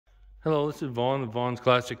Hello, this is Vaughn with Vaughn's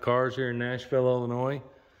Classic Cars here in Nashville, Illinois.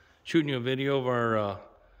 Shooting you a video of our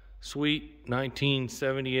sweet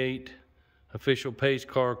 1978 official pace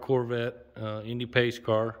car Corvette, Indy pace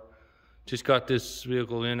car. Just got this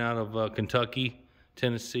vehicle in out of Kentucky,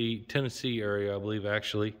 Tennessee area, I believe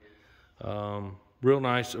actually. Real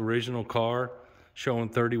nice original car, showing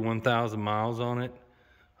 31,000 miles on it.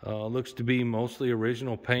 Looks to be mostly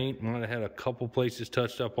original paint. Might have had a couple places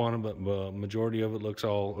touched up on it, but majority of it looks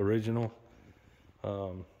all original.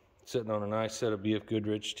 Sitting on a nice set of BF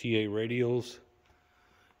Goodrich TA radials.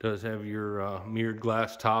 Does have your mirrored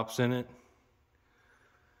glass tops in it.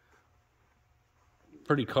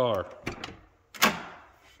 Pretty car.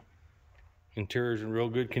 Interior's in real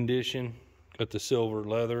good condition. Got the silver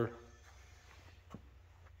leather.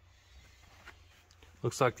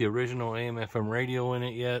 Looks like the original AM/FM radio in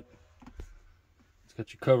it yet. It's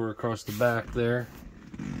got your cover across the back there.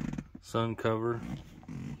 Sun cover.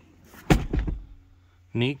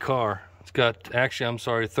 Neat car. It's got, actually, I'm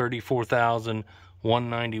sorry,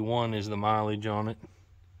 34,191 is the mileage on it.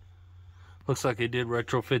 Looks like they did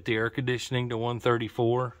retrofit the air conditioning to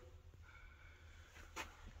 134.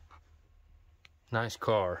 Nice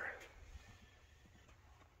car.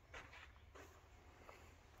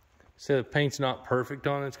 So the paint's not perfect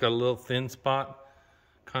on it. It's got a little thin spot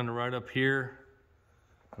kind of right up here.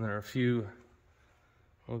 And there are a few, I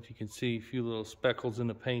don't know if you can see, a few little speckles in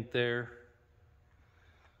the paint there.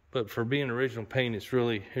 But for being original paint, it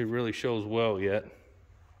really shows well yet.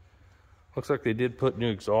 Looks like they did put new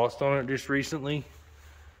exhaust on it just recently. I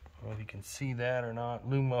don't know if you can see that or not.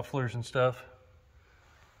 Loom mufflers and stuff.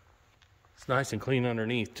 It's nice and clean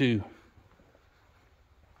underneath too.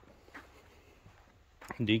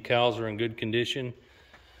 Decals are in good condition.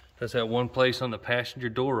 Does that one place on the passenger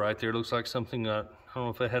door right there. Looks like something, I don't know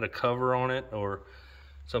if it had a cover on it or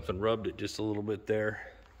something rubbed it just a little bit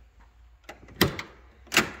there.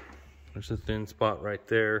 There's a thin spot right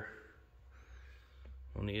there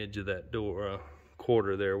on the edge of that door,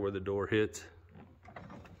 quarter there where the door hits.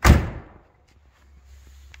 Let's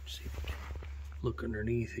see if we can look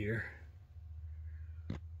underneath here.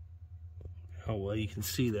 How well you can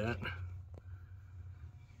see that.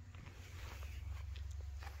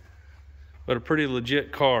 But a pretty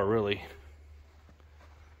legit car, really.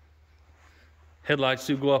 Headlights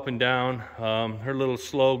do go up and down. They're a little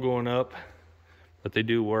slow going up, but they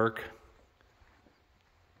do work.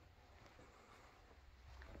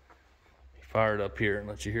 Fire it up here and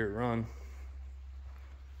let you hear it run.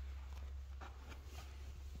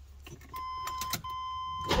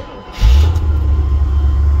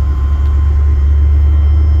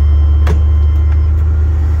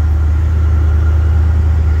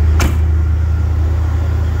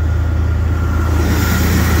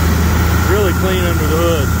 Clean under the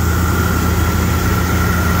hood.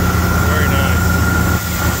 Very nice.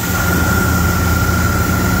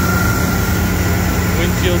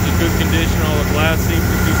 Windshield's in good condition. All the glass seems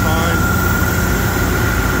to be fine.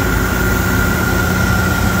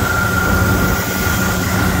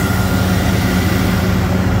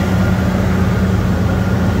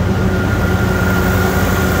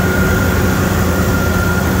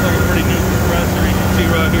 Looks like a pretty new compressor. You can see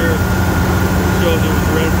right here. Shows it was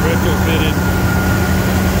retrofitted.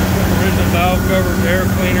 Original valve cover air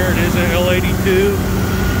cleaner. It is an L82.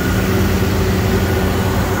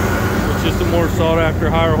 It's just a more sought after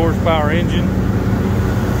higher horsepower engine.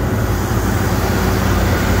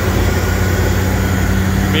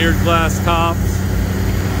 Mirrored glass tops.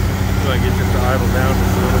 So I get just to idle down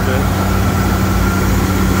just a little bit.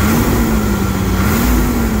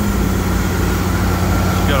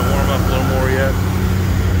 Just gotta warm up a little more yet.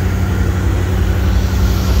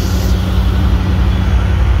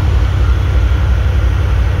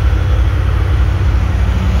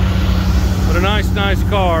 Nice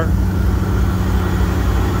car.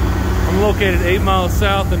 I'm located 8 miles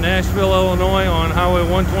south of Nashville, Illinois on Highway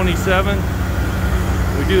 127.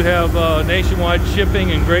 We do have nationwide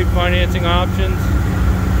shipping and great financing options.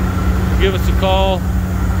 Give us a call.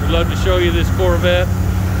 We'd love to show you this Corvette.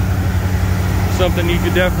 Something you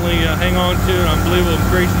could definitely hang on to, and I believe will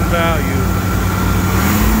increase in value.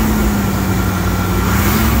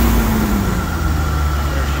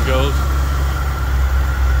 There she goes.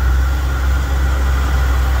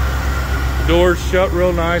 Doors shut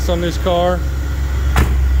real nice on this car.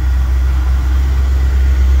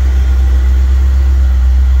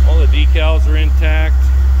 All the decals are intact.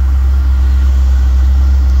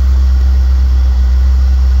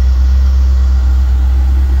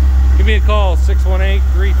 Give me a call,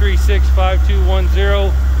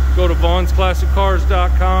 618-336-5210. Go to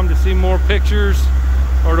vaughnsclassiccars.com to see more pictures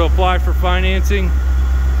or to apply for financing.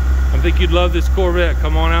 I'm I think you'd love this Corvette.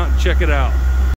 Come on out and check it out.